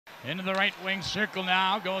Into the right wing circle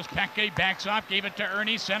now goes Peke, backs off, gave it to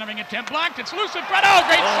Ernie, centering attempt blocked, it's loose in front, oh,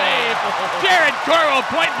 great save! Jared Coro,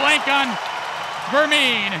 point blank on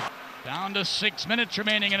Vermeen. Down to 6 minutes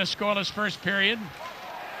remaining in a scoreless first period.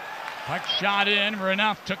 Puck shot in,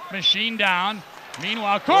 Renouf took Machine down.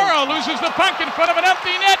 Meanwhile, Coro loses the puck in front of an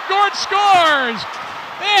empty net, Gord scores!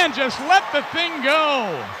 And just let the thing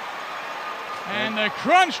go. And the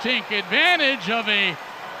Crunch take advantage of a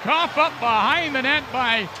cough up behind the net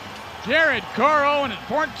by Jared Coro, and at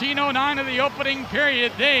 14:09 of the opening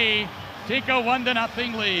period, they take a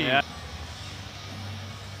 1-0 lead. Yeah.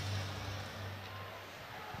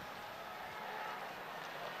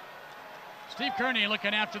 Steve Kearney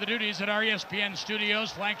looking after the duties at our ESPN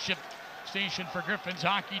studios, flagship station for Griffins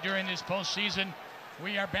hockey during this postseason.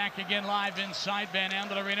 We are back again live inside Van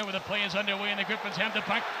Andel Arena where the play is underway and the Griffins have the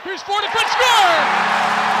puck. Here's Ford, a quick score!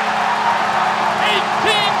 18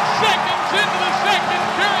 seconds into the second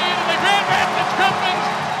period and the Grand Rapids Griffins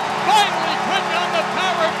finally click on the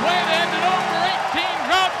power play to end an over 18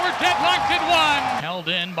 drought. We're deadlocked at 1. Held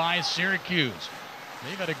in by Syracuse.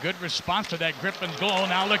 They've had a good response to that Griffins goal.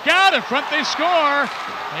 Now look out, in front they score.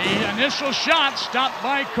 The initial shot stopped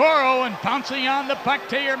by Coro and pouncing on the puck,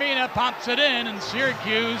 Tejermina pops it in, and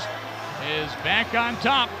Syracuse is back on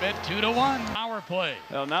top at 2-1. Power play.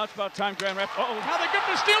 Well, now it's about time Grand Rapids. Now the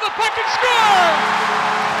Griffins steal the puck and score!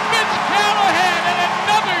 Mitch Callahan and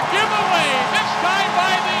another giveaway, this time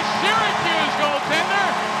by the Syracuse goaltender.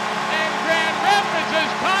 And Grand Rapids has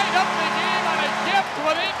tied up the game on a gift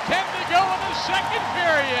with 8:10 to go in the second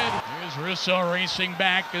period. Here's Russo racing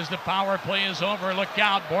back as the power play is over. Look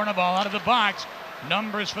out, Bourneval out of the box.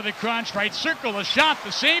 Numbers for the Crunch, right circle, the shot,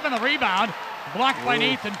 the save and the rebound. Blocked by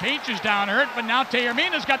Nathan Page is down hurt, but now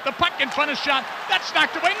Tejermina's got the puck in front of shot. That's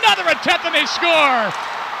knocked away, another attempt and they score!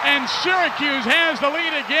 And Syracuse has the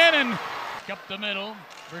lead again and up the middle.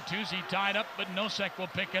 Bertuzzi tied up, but Nosek will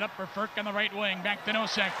pick it up for Ferk on the right wing. Back to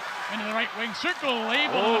Nosek, into the right wing circle,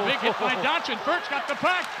 labeled a big hit by Dodson. Ferk's got the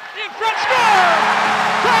puck, in front, score!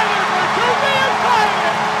 Tyler Bertuzzi is tied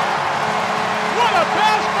it! What a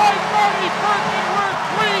pass by Marty Ferk, and we're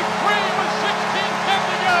 3-3 with 16:10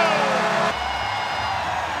 to go!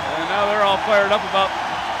 And now they're all fired up about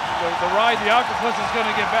the ride the Octopus is going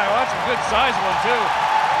to get back. Well, that's a good size one, too.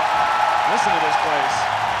 Listen to this place.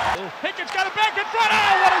 Hickett's got it back in front.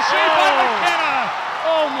 Oh, what a save by McKenna!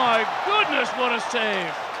 Oh my goodness, what a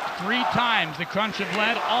save! 3 times the Crunch have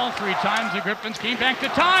led. All 3 times the Griffins came back to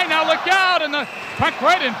tie. Now look out, and the puck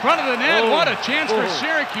right in front of the net. What a chance for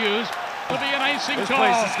Syracuse. It'll be an icing this call.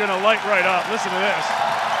 This place is going to light right up. Listen to this.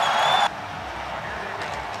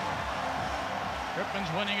 Griffins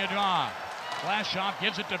winning a draw. Flashoff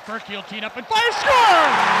gives it to Ferk. He'll tee up and fire. Score!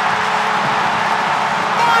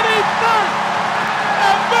 Marty Ferk!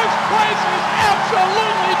 And this place is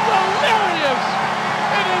absolutely delirious.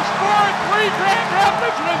 It is 4-3 Grand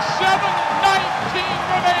Rapids with 7:19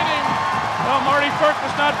 remaining. Well, Marty Ferk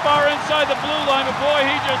was not far inside the blue line, but boy,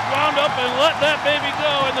 he just wound up and let that baby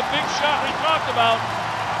go. And the big shot we talked about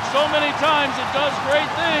so many times, it does great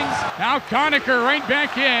things. Now Conacher right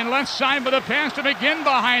back in, left side with a pass to McGinn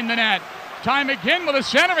behind the net. Time again with a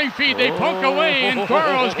centering feed. They poke away, and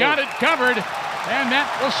Coro's got it covered. And that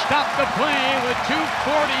will stop the play with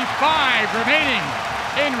 2:45 remaining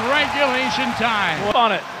in regulation time. On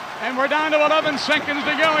it. And we're down to 11 seconds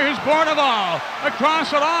to go. Here's Bourneval across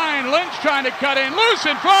the line. Lynch trying to cut in. Loose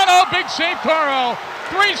in front. Oh, big save, Coro.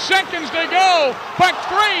 3 seconds to go. Puck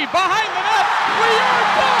 3 behind the net. We are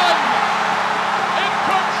done. It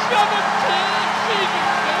took 17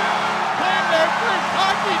 seasons to claim their first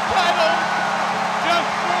hockey title. Just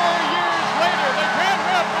 4 years later, the Grand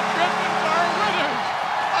Rapids Griffins are winners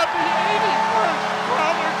of the 81st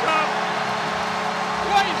Calder Cup.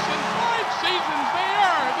 Twice in 5 seasons, they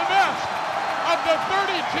are the best of the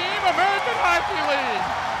 30-team American Hockey League.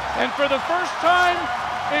 And for the first time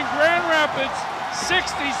in Grand Rapids,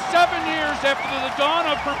 67 years after the dawn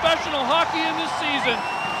of professional hockey in this season,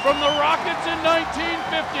 from the Rockets in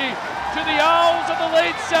 1950 to the Owls of the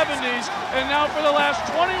late 70s, and now for the last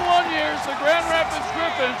 21 years, the Grand Rapids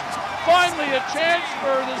Griffins, finally a chance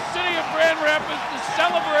for the city of Grand Rapids to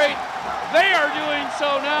celebrate. They are doing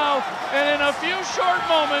so now, and in a few short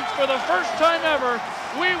moments, for the first time ever,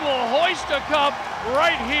 we will hoist a cup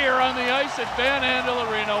right here on the ice at Van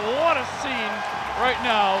Andel Arena. What a scene right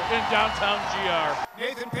now in downtown GR.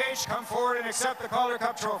 Nathan Page, come forward and accept the Calder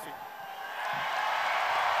Cup trophy.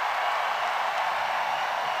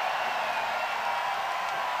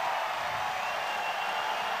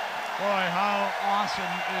 Boy, how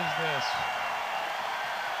awesome is this?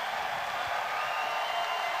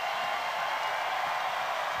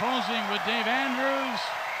 Posing with Dave Andrews,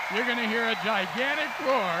 you're going to hear a gigantic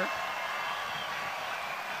roar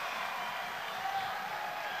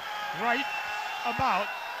right about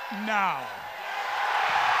now.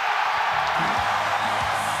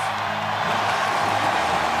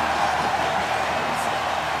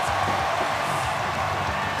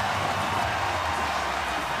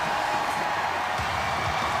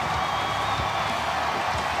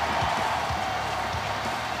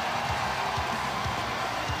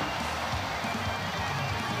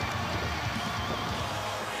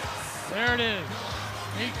 There it is.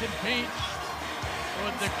 Nathan Page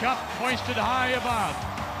with the cup hoisted high above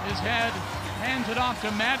his head, hands it off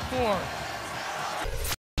to Matt Ford.